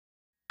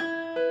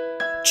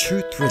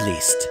Truth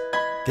released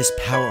this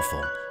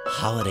powerful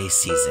holiday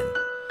season.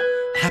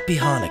 Happy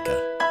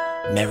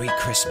Hanukkah, Merry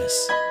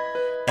Christmas.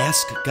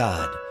 Ask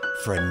God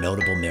for a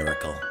notable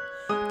miracle.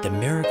 The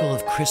miracle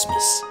of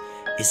Christmas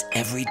is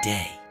every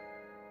day.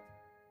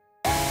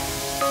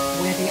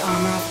 Wear the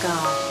armor of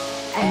God,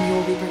 and you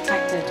will be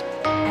protected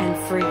and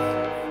free.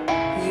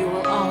 You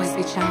will always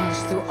be challenged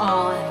through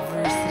all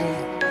adversity,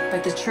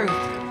 but the truth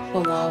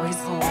will always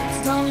hold.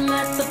 Don't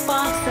let the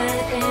fog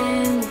set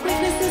in.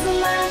 Weakness is a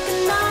lack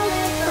of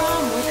knowledge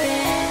from within.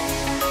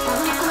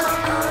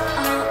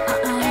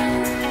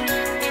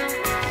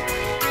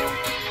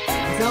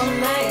 Don't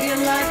let your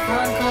life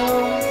run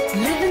cold.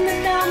 Living the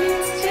now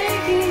means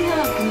taking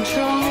up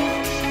control.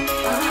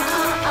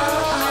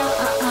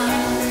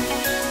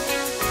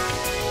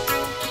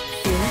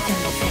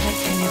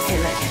 Can you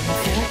feel it? Can you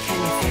feel it? Can you feel it?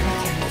 Can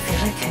you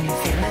feel it? Can you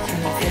feel it? Can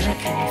you feel it?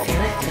 Can you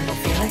feel it? Can you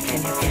feel it? Can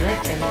you feel it?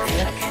 Can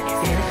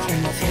you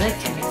feel it? Can you feel it?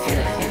 Can you feel it? Can you feel it? Can you feel it?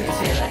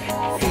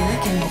 Feel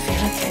it? Can you feel it?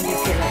 Can you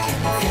feel it?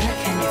 Can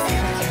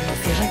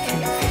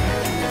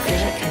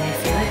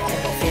you feel it? Can you feel it? Can you feel it? Can you feel it? Can you feel it? Can you feel it? Can you feel it? Can you feel it?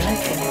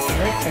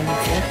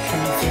 Can you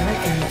feel it?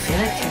 Can you feel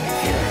it? Can you feel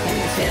it? Can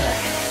you feel it?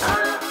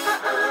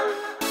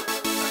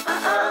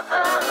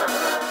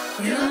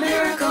 Feel a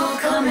miracle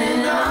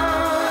coming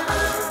on.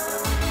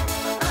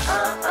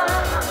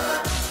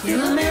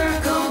 Feel a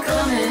miracle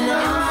coming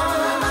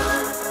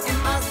on in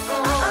my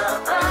soul.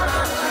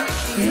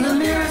 Feel a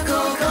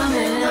miracle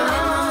coming on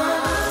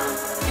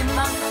in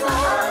my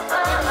soul.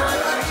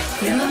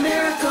 Feel a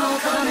miracle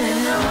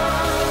coming on.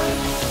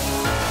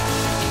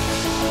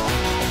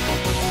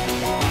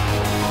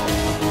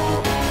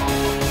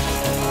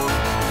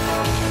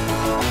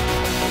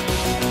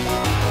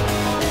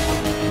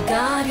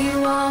 God,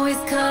 you always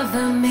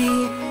cover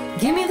me.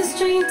 Give me the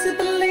strength to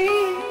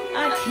believe.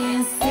 I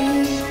can't see.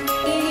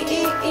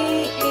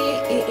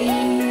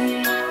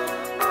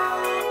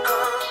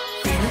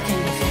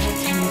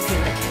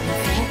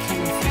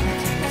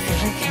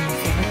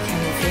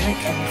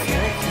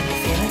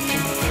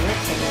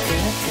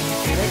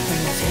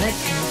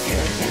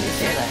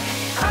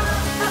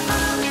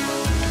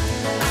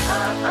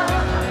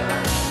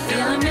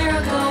 Feel a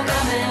miracle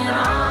coming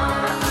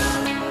on.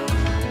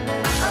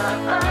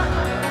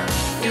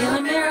 Feel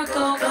a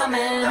miracle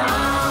coming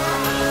on.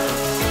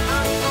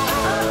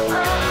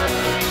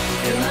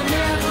 Feel a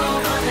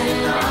miracle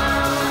coming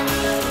on.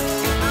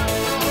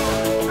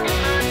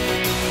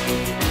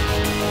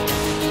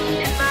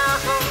 In my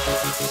heart,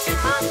 in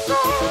my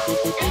soul,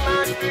 in my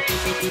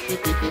dreams.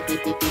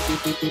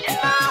 In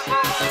my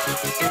heart,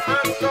 in my soul, in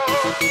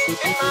my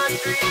dreams.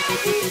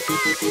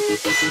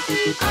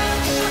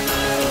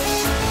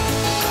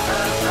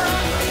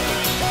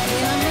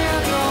 Feel a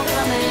miracle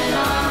coming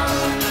on.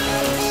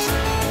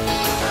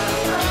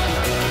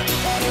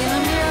 Feel a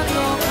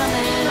miracle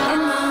coming on. In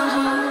my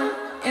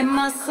heart, in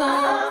my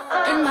soul,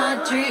 in my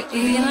dreams.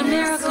 Feel a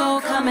miracle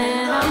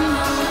coming on. In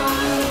my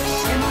heart,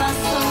 in my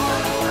soul,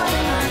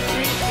 in my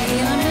dreams.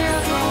 Feel a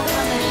miracle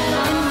coming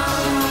on.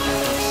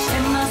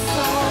 In my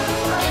soul,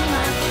 in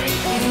my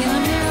dreams. Feel a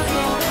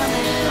miracle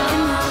coming on.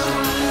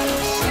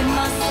 In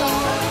my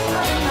soul,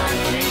 in my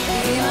dreams.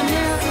 Feel a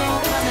miracle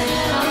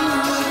coming on.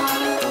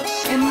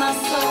 In my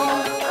soul,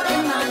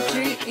 in my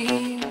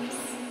dreams.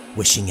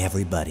 Wishing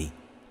everybody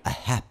a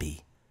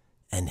happy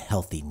and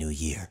healthy new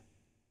year.